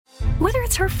Whether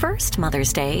it's her first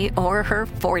Mother's Day or her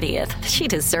 40th, she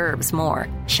deserves more.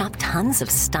 Shop tons of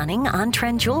stunning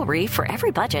on-trend jewelry for every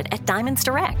budget at Diamonds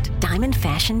Direct. Diamond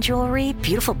fashion jewelry,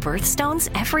 beautiful birthstones,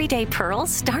 everyday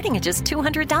pearls starting at just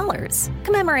 $200.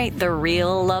 Commemorate the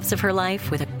real loves of her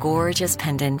life with a gorgeous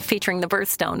pendant featuring the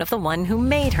birthstone of the one who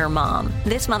made her mom.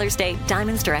 This Mother's Day,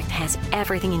 Diamonds Direct has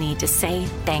everything you need to say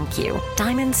thank you.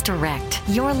 Diamonds Direct.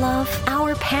 Your love,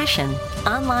 our passion.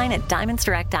 Online at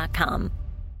diamondsdirect.com.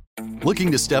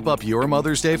 Looking to step up your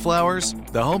Mother's Day flowers?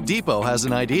 The Home Depot has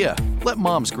an idea. Let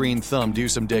Mom's green thumb do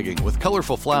some digging with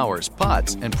colorful flowers,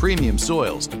 pots, and premium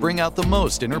soils to bring out the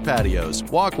most in her patios,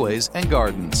 walkways, and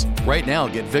gardens. Right now,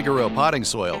 get Vigoro potting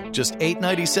soil, just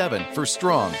 $8.97 for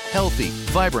strong, healthy,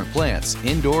 vibrant plants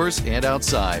indoors and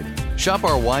outside. Shop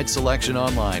our wide selection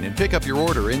online and pick up your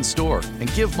order in-store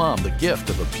and give Mom the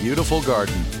gift of a beautiful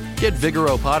garden. Get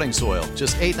Vigoro potting soil,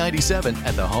 just $8.97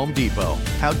 at the Home Depot.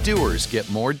 How doers get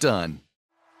more done.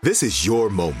 This is your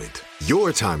moment,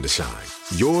 your time to shine,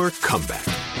 your comeback.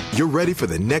 You're ready for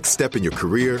the next step in your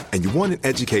career, and you want an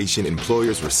education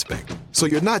employers respect. So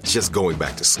you're not just going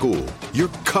back to school, you're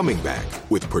coming back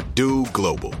with Purdue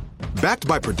Global. Backed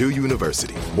by Purdue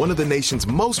University, one of the nation's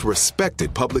most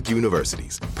respected public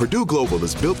universities, Purdue Global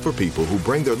is built for people who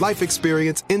bring their life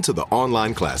experience into the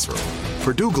online classroom.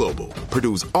 Purdue Global,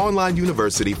 Purdue's online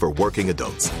university for working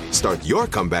adults. Start your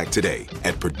comeback today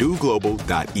at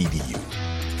purdueglobal.edu.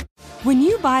 When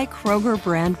you buy Kroger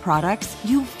brand products,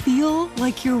 you feel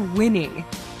like you're winning.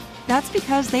 That's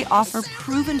because they offer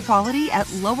proven quality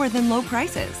at lower than low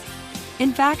prices.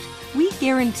 In fact, we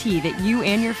guarantee that you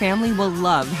and your family will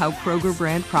love how Kroger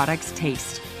brand products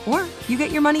taste, or you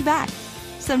get your money back.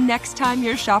 So next time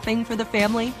you're shopping for the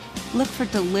family, look for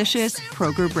delicious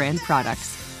Kroger brand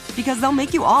products, because they'll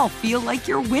make you all feel like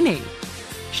you're winning.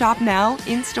 Shop now,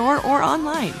 in-store, or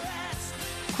online.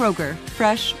 Kroger,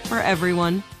 fresh for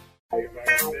everyone.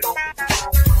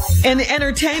 In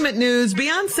entertainment news,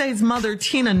 Beyonce's mother,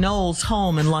 Tina Knowles'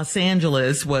 home in Los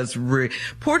Angeles was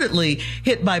reportedly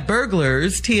hit by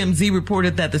burglars. TMZ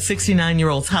reported that the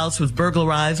 69-year-old's house was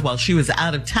burglarized while she was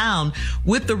out of town,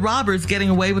 with the robbers getting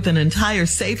away with an entire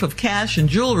safe of cash and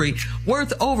jewelry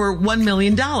worth over $1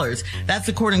 million. That's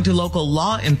according to local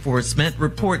law enforcement.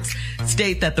 Reports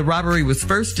state that the robbery was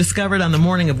first discovered on the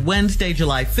morning of Wednesday,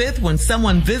 July 5th, when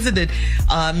someone visited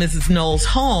Mrs. Knowles'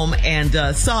 home and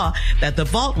saw that the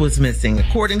vault was missing.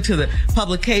 According to the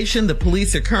publication, the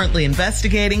police are currently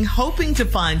investigating, hoping to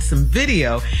find some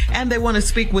video, and they want to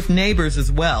speak with neighbors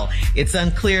as well. It's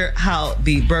unclear how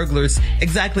the burglars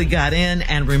exactly got in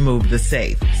and removed the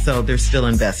safe, so they're still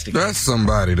investigating. That's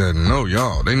somebody that know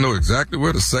y'all. They know exactly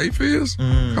where the safe is.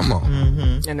 Come on.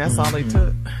 Mm-hmm. And that's all they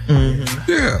took. Mm-hmm.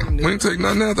 Yeah, we ain't take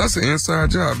nothing else. That's an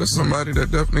inside job. That's somebody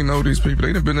that definitely know these people.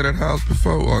 They done been to that house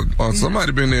before, or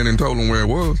somebody been there and told them where it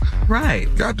was. Right.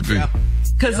 Got to be. Yep.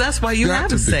 Because that's why you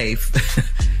have a safe,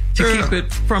 to keep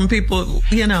it from people,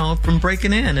 from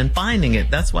breaking in and finding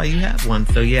it. That's why you have one.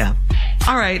 So, yeah.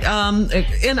 All right.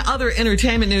 In other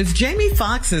entertainment news, Jamie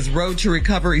Foxx's road to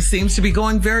recovery seems to be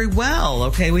going very well.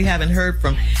 Okay. We haven't heard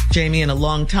from Jamie in a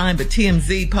long time, but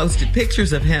TMZ posted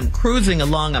pictures of him cruising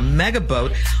along a mega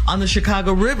boat on the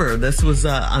Chicago River. This was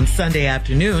on Sunday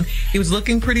afternoon. He was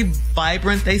looking pretty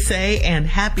vibrant, they say, and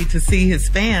happy to see his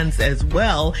fans as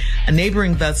well. A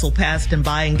neighboring vessel passed him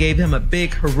by and gave him a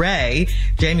big hooray.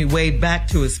 Jamie waved back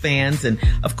to his fans. And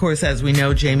of course, as we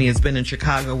know, Jamie has been in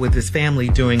Chicago with his family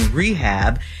doing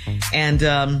rehab. And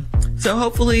so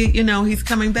hopefully, he's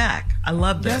coming back. I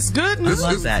love that. That's good. I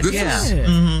love that. Yeah.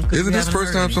 Isn't this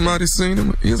first time somebody's seen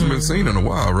him? He hasn't been seen in a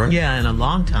while, right? Yeah, in a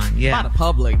long time. Yeah. By the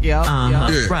public.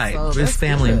 Yeah. Right. So his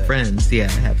family and friends. Yeah.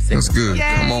 Have seen That's good.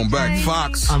 Yay, Come on back, Jamie.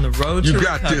 Fox. On the road to You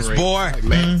got recovery. this, boy.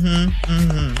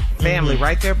 Family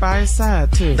right there by his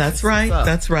side, too. That's right.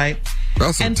 That's right.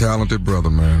 That's a talented brother,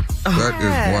 man. That is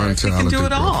one talented He can do it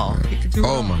brother, all. man. He can do it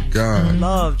all. My God. I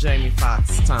love Jamie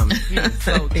Foxx, Tommy. He's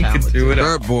so He talented. can do it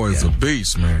all. That boy is a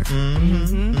beast, man.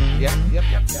 Yep.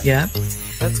 Yeah.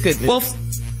 That's good news. Well,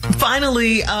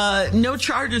 finally, no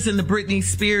charges in the Britney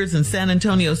Spears and San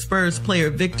Antonio Spurs player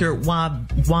Victor Wembanyama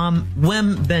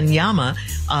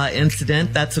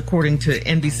incident. That's according to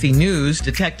NBC News.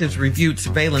 Detectives reviewed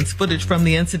surveillance footage from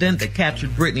the incident that captured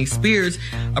Britney Spears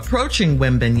approaching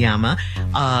Wembanyama,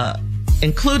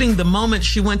 including the moment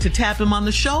she went to tap him on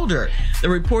the shoulder. The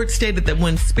report stated that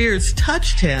when Spears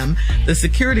touched him, the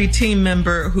security team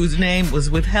member, whose name was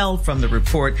withheld from the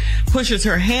report, pushes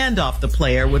her hand off the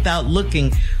player without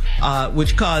looking,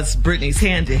 which caused Britney's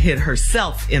hand to hit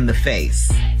herself in the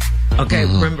face. Okay,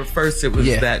 remember first it was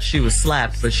that she was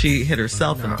slapped, but she hit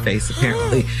herself in the face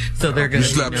apparently. So they're going to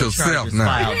slapped yourself now.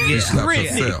 filed. You slapped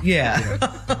yourself. Yeah.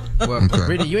 Well,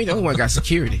 Brittany, you ain't the only one got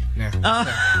security.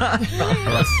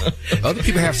 Other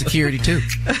people have security too.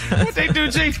 What they do,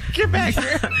 Jay? Get back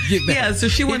here. Yeah, so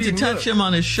she went to touch him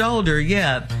on his shoulder.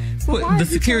 Yeah. The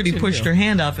security pushed her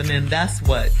hand off, and then that's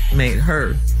what made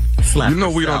her slap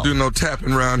herself. We don't do no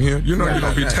tapping around here. You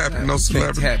don't be tapping no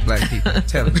celebrity. Can't tap black people.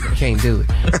 Tell them you can't do it.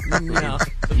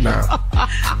 No.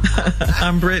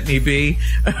 I'm Brittany B.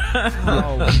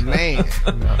 Oh man.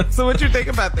 No. So what you think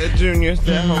about that, Junior?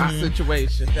 That whole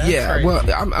situation? That's crazy. Well,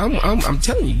 I'm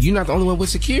telling you, you're not the only one with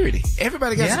security.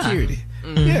 Everybody got security.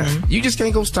 Mm-hmm. Yeah, you just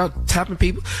can't go start tapping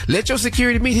people. Let your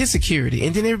security meet his security,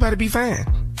 and then everybody be fine.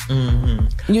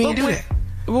 Mm-hmm. You ain't do that.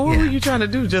 What were you trying to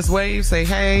do? Just wave, say,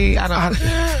 hey,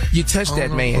 you touched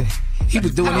that man. He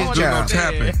was doing his job.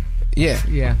 Tapping. Yeah.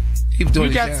 He was doing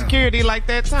his job. You got security like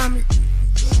that, Tommy?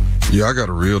 Yeah, I got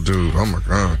a real dude. Oh my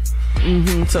God.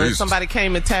 Mm-hmm. So if somebody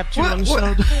came and tapped you on the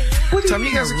shoulder, what do you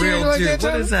mean a real like dude?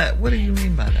 What is that? What do you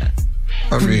mean by that?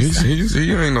 I mean,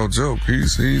 he ain't no joke.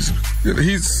 He's he's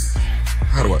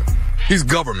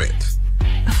government.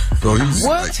 So he's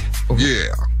what?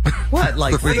 What,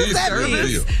 like Secret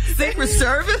Service? Secret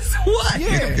Service? What?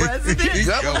 Yeah. President?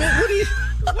 Government?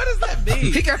 What does that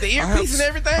mean? He got the earpiece and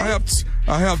everything?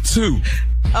 I have two.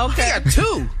 Okay. I got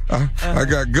two. I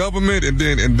got government, and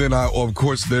then of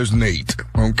course there's Nate.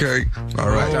 Okay, all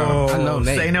right. I know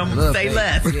Nate. Say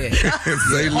less. Yeah.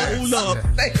 Say less. Hold up.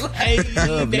 Say less.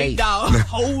 Hey, Nate, dog.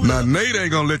 Now Nate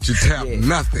ain't gonna let you tap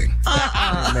nothing.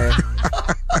 Man.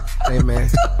 Hey man,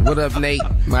 what up, Nate?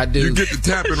 My dude. You get to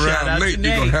tapping around Nate,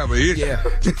 you're gonna have an issue.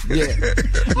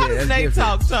 Yeah. Nate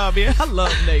talk, Tommy. I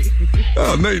love Nate.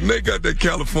 Oh, Nate got that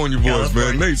California voice,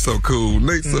 man. Nate's so cool.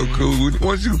 So cool.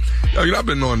 Once I've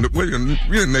been knowing, me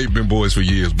and Nate been boys for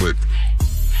years, but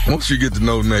once you get to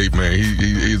know Nate, man,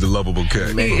 he's a lovable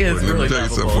cat. He is really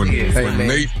lovable.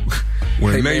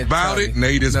 When Nate bout it,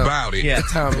 Nate is bout it. Yeah,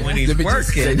 Tommy, when he's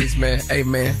working. Say this, man. Hey,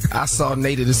 man, I saw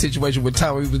Nate in a situation with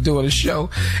Tommy. We was doing a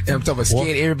show, and I'm talking about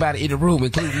scared everybody in the room,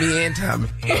 including me and Tommy.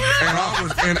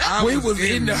 I was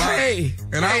in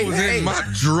my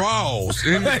drawers.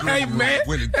 Hey, man.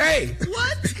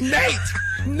 What?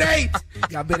 Nate.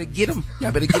 Y'all better get him.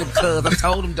 Cuz I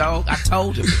told him, dog. I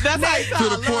told him. That's how you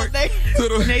to the point.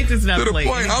 Nate does not play. To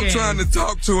the point, I'm trying to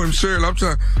talk to him, Shirley. I'm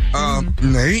trying.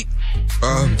 Nate.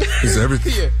 Is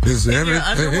everything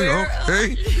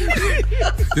okay?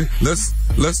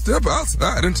 Let's step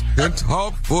outside and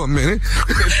talk for a minute.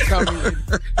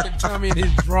 Tommy in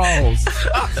his drawers.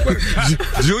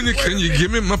 Junior, can you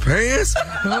give me my pants?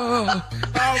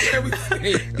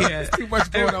 There's too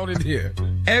much going on in here.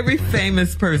 Every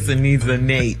famous person needs a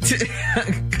Nate.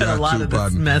 Cut a lot of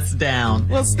this mess down.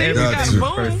 Well, Steve got a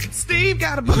boom. Steve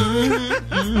got a boom.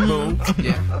 Boom.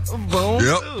 Yeah. Boom.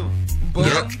 Yep. Too.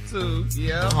 Boom too.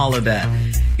 Yeah. All of that.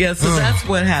 Yeah, so that's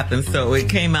what happened. So it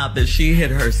came out that she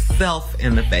hit herself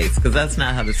in the face, because that's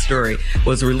not how the story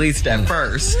was released at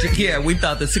first. Yeah, we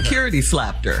thought the security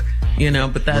slapped her,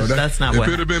 but that's not what happened. If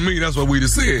it had been me, that's what we'd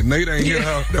have said. Nate ain't hit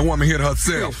her. That woman hit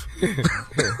herself.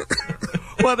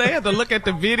 Well, they had to look at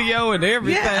the video and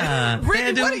everything. Yeah.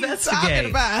 Brittany, what are you talking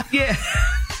about? Yeah.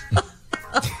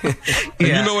 And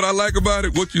you know what I like about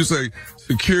it? What you say,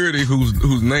 security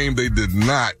whose name they did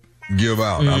not give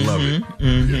out. I love it.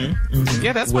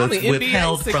 Yeah, that's probably NBA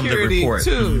withheld security from the report.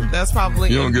 too. That's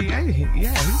probably you don't NBA. He's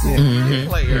an NBA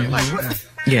player. Like what?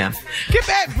 Yeah. Get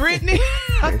back, Brittany.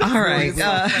 All right.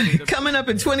 Coming up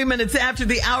in 20 minutes after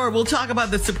the hour, we'll talk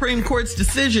about the Supreme Court's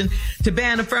decision to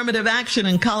ban affirmative action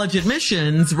in college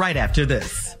admissions right after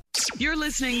this. You're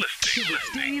listening to the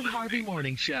Steve Harvey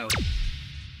Morning Show.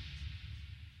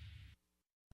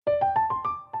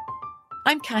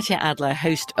 I'm Katya Adler,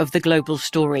 host of The Global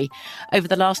Story. Over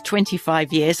the last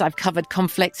 25 years, I've covered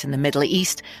conflicts in the Middle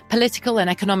East, political and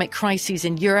economic crises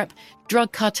in Europe,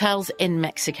 drug cartels in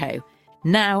Mexico.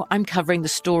 Now I'm covering the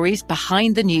stories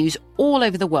behind the news all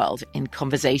over the world in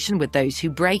conversation with those who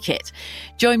break it.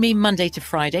 Join me Monday to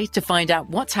Friday to find out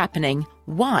what's happening,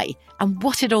 why, and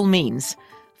what it all means.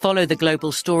 Follow The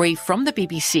Global Story from the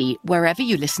BBC wherever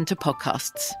you listen to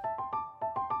podcasts.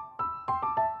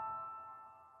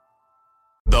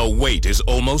 The wait is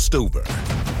almost over.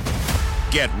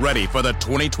 Get ready for the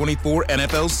 2024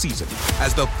 NFL season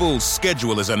as the full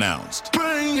schedule is announced.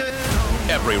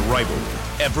 Every rivalry,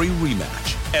 every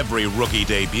rematch, every rookie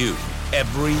debut,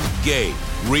 every game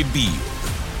revealed.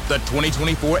 The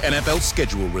 2024 NFL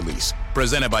schedule release,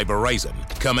 presented by Verizon,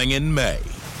 coming in May.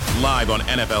 Live on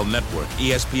NFL Network,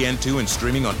 ESPN2, and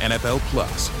streaming on NFL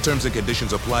Plus. Terms and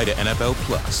conditions apply to NFL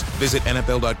Plus. Visit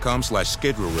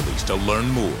NFL.com/schedule release to learn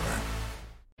more.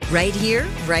 Right here,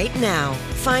 right now.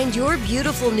 Find your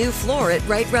beautiful new floor at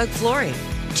Right Rug Flooring.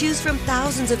 Choose from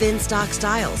thousands of in-stock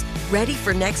styles, ready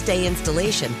for next day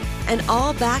installation, and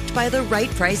all backed by the right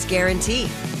price guarantee.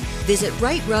 Visit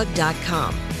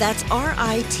rightrug.com. That's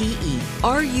RITERUG.com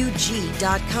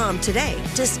today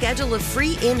to schedule a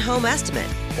free in-home estimate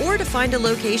or to find a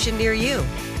location near you.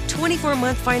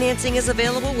 24-month financing is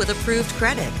available with approved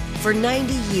credit. For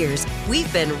 90 years,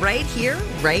 we've been right here,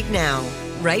 right now.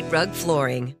 Right Rug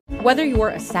Flooring. Whether you're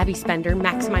a savvy spender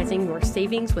maximizing your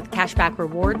savings with cashback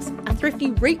rewards, a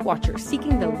thrifty rate watcher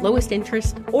seeking the lowest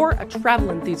interest, or a travel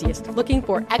enthusiast looking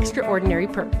for extraordinary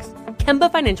perks,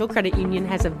 Kemba Financial Credit Union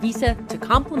has a visa to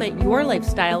complement your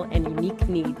lifestyle and unique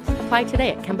needs. Apply today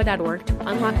at Kemba.org to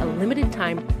unlock a limited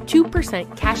time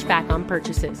 2% cash back on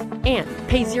purchases and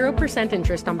pay 0%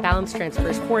 interest on balance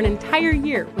transfers for an entire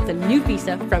year with a new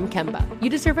visa from Kemba. You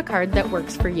deserve a card that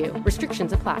works for you.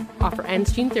 Restrictions apply. Offer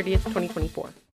ends June 30th, 2024.